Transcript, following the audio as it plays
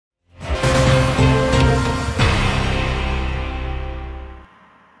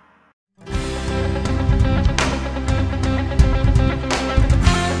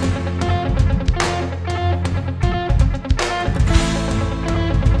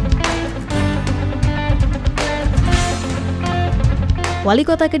Wali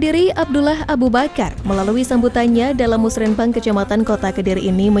Kota Kediri, Abdullah Abu Bakar, melalui sambutannya dalam Musrenbang Kecamatan Kota Kediri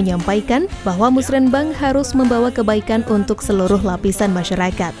ini menyampaikan bahwa Musrenbang harus membawa kebaikan untuk seluruh lapisan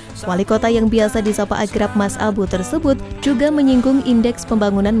masyarakat. Wali Kota yang biasa disapa akrab Mas Abu tersebut juga menyinggung Indeks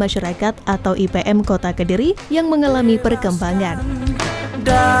Pembangunan Masyarakat atau IPM Kota Kediri yang mengalami perkembangan.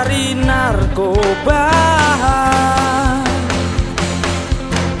 Dari narkoba,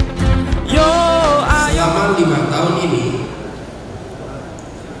 selama 5 tahun ini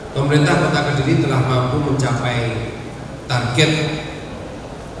pemerintah Kota Kediri telah mampu mencapai target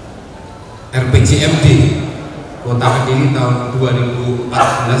RPJMD Kota Kediri tahun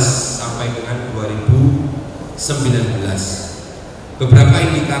 2014 sampai dengan 2019. Beberapa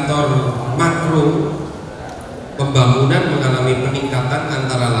indikator makro pembangunan mengalami peningkatan,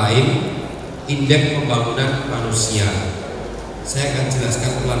 antara lain indeks pembangunan manusia. Saya akan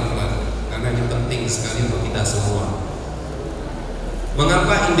jelaskan pelan-pelan karena ini penting sekali untuk kita semua.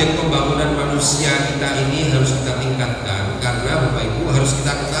 Mengapa indeks pembangunan manusia kita ini harus kita tingkatkan? Karena Bapak Ibu harus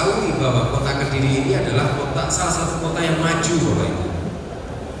kita ketahui bahwa Kota Kediri ini adalah salah satu kota yang maju, Bapak Ibu.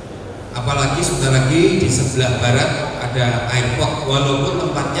 Apalagi sudah lagi di sebelah barat ada airport, walaupun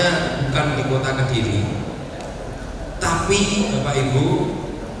tempatnya bukan di Kota Kediri, tapi Bapak Ibu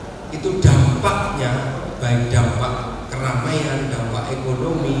itu dampaknya, baik dampak keramaian, dampak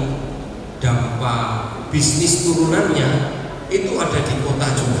ekonomi, dampak bisnis turunannya itu ada di kota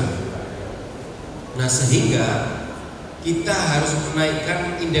juga. Nah, sehingga kita harus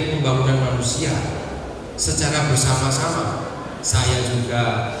menaikkan indeks pembangunan manusia secara bersama-sama. Saya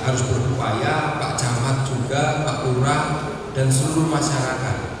juga harus berupaya, Pak Camat juga, Pak Lurah, dan seluruh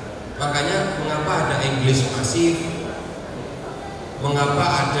masyarakat. Makanya mengapa ada English masif, mengapa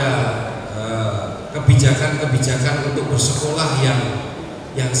ada kebijakan-kebijakan untuk bersekolah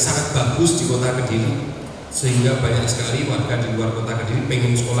yang sangat bagus di Kota Kediri, sehingga banyak sekali warga di luar Kota Kediri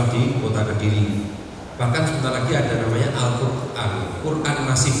pengen sekolah di Kota Kediri. Bahkan sebentar lagi ada namanya Al-Quran, Quran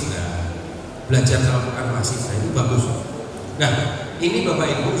masif. Nah, belajar Al-Quran masif, nah itu bagus. Nah, ini Bapak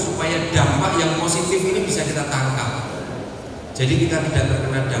Ibu supaya dampak yang positif ini bisa kita tangkap. Jadi kita tidak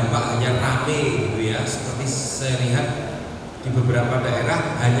terkena dampak hanya rame gitu ya, seperti saya lihat di beberapa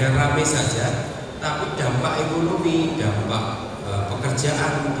daerah hanya rame saja, tapi dampak ekonomi, dampak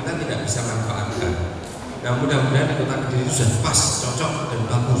pekerjaan kita tidak bisa manfaatkan. Nah, mudah-mudahan di Kota Kediri itu sudah pas, cocok dan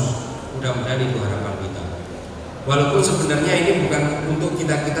bagus. Mudah-mudahan itu harapan kita. Walaupun sebenarnya ini bukan untuk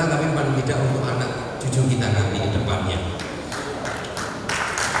kita-kita, tapi paling tidak untuk anak cucu kita nanti di depannya.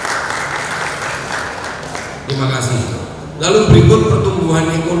 Terima kasih. Lalu berikut pertumbuhan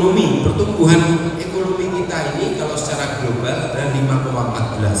ekonomi. Pertumbuhan ekonomi kita ini kalau secara global ada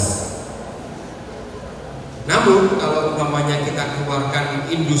 5,14. Namun kalau umpamanya kita keluarkan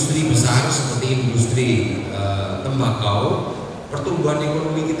industri besar seperti industri tembakau, pertumbuhan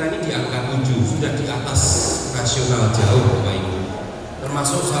ekonomi kita ini di angka 7, sudah di atas nasional jauh, Bapak Ibu.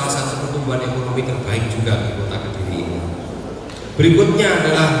 Termasuk salah satu pertumbuhan ekonomi terbaik juga di Kota Kediri ini. Berikutnya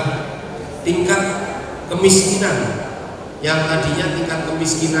adalah tingkat kemiskinan. Yang tadinya tingkat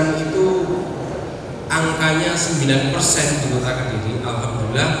kemiskinan itu angkanya 9% di Kota Kediri,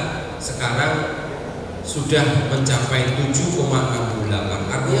 alhamdulillah sekarang sudah mencapai 7,68,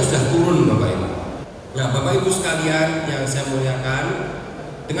 artinya sudah turun, Bapak Ibu. Nah, Bapak Ibu sekalian yang saya muliakan,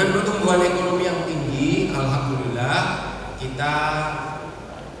 dengan pertumbuhan ekonomi yang tinggi, alhamdulillah kita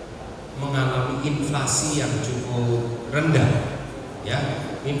mengalami inflasi yang cukup rendah. Ya,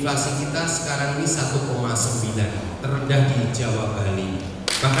 inflasi kita sekarang ini 1,9, terendah di Jawa Bali,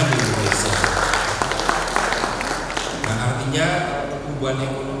 bahkan di Indonesia. Nah, artinya pertumbuhan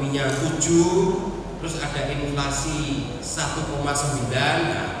ekonominya 7, terus ada inflasi 1,9,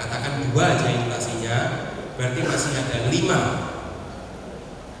 nah, katakan 2 aja inflasinya, berarti masih ada 5.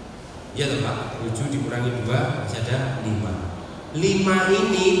 Ya toh Pak, 7 dikurangi 2 masih ada 5. 5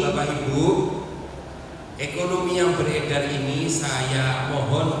 ini Bapak Ibu, ekonomi yang beredar ini saya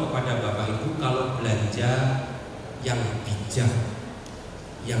mohon kepada Bapak Ibu kalau belanja yang bijak.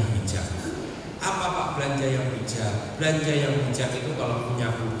 Yang bijak. Apa Pak belanja yang bijak? Belanja yang bijak itu kalau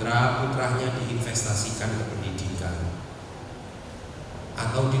punya putra, putranya diinvestasikan ke pendidikan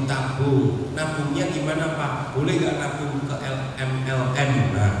atau ditabung. Nabungnya gimana Pak? Boleh nggak nabung ke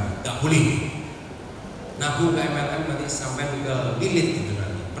MLM? Nah, nggak boleh. Nabung ke MLM nanti sampai ke lilit gitu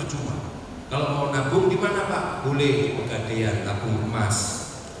nanti, percuma. Kalau mau nabung di mana Pak? Boleh di Pegadaian, tabung emas.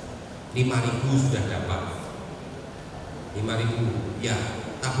 5.000 sudah dapat. 5.000, ya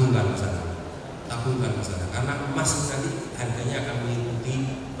tabungkan ke sana. Tabungkan ke sana, karena emas nanti harganya akan mengikuti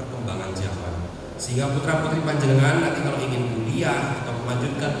perkembangan zaman. Sehingga putra-putri panjenengan nanti kalau ingin kuliah atau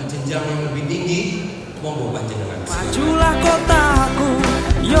melanjutkan ke jenjang yang lebih tinggi, monggo panjenengan. majulah kotaku.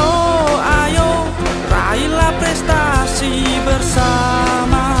 Yo ayo raihlah prestasi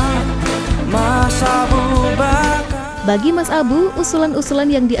bersama Mas Abu Bakar. Bagi Mas Abu, usulan-usulan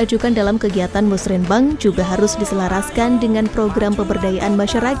yang diajukan dalam kegiatan Musrenbang juga harus diselaraskan dengan program pemberdayaan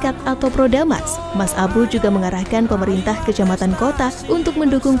masyarakat atau Prodamas. Mas Abu juga mengarahkan pemerintah Kecamatan Kota untuk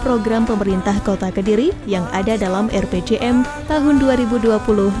mendukung program pemerintah Kota Kediri yang ada dalam RPJM tahun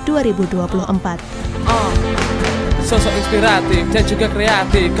 2020-2024. Sosok inspiratif dan juga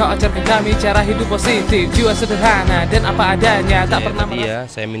kreatif, kau ajarkan kami cara hidup positif, jiwa sederhana dan apa adanya, tak pernah. Iya,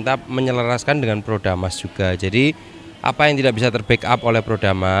 saya minta menyelaraskan dengan Prodamas juga. Jadi apa yang tidak bisa terbackup oleh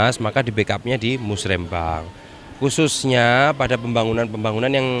Prodamas, maka di backupnya di Musrembang. Khususnya pada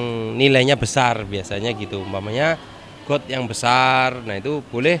pembangunan-pembangunan yang nilainya besar, biasanya gitu. Umpamanya got yang besar, nah itu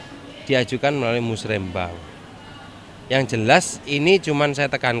boleh diajukan melalui Musrembang. Yang jelas ini cuman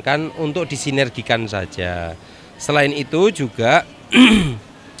saya tekankan untuk disinergikan saja. Selain itu juga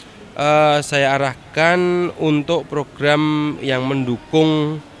saya arahkan untuk program yang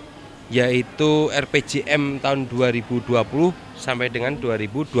mendukung, yaitu RPJM tahun 2020 sampai dengan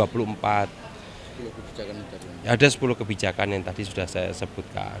 2024. Ada 10 kebijakan yang tadi sudah saya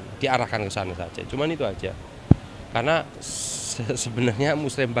sebutkan, diarahkan ke sana saja. Cuman itu aja. Karena sebenarnya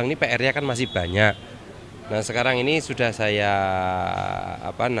Musrembang ini PR-nya kan masih banyak. Nah, sekarang ini sudah saya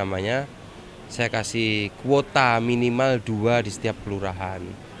saya kasih kuota minimal 2 di setiap kelurahan.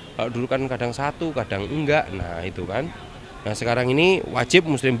 Kalau dulu kan kadang 1, kadang enggak. Nah, itu kan. Nah, sekarang ini wajib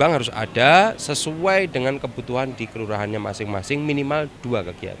Musrembang harus ada sesuai dengan kebutuhan di kelurahannya masing-masing, minimal 2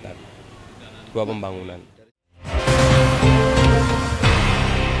 kegiatan, 2 pembangunan.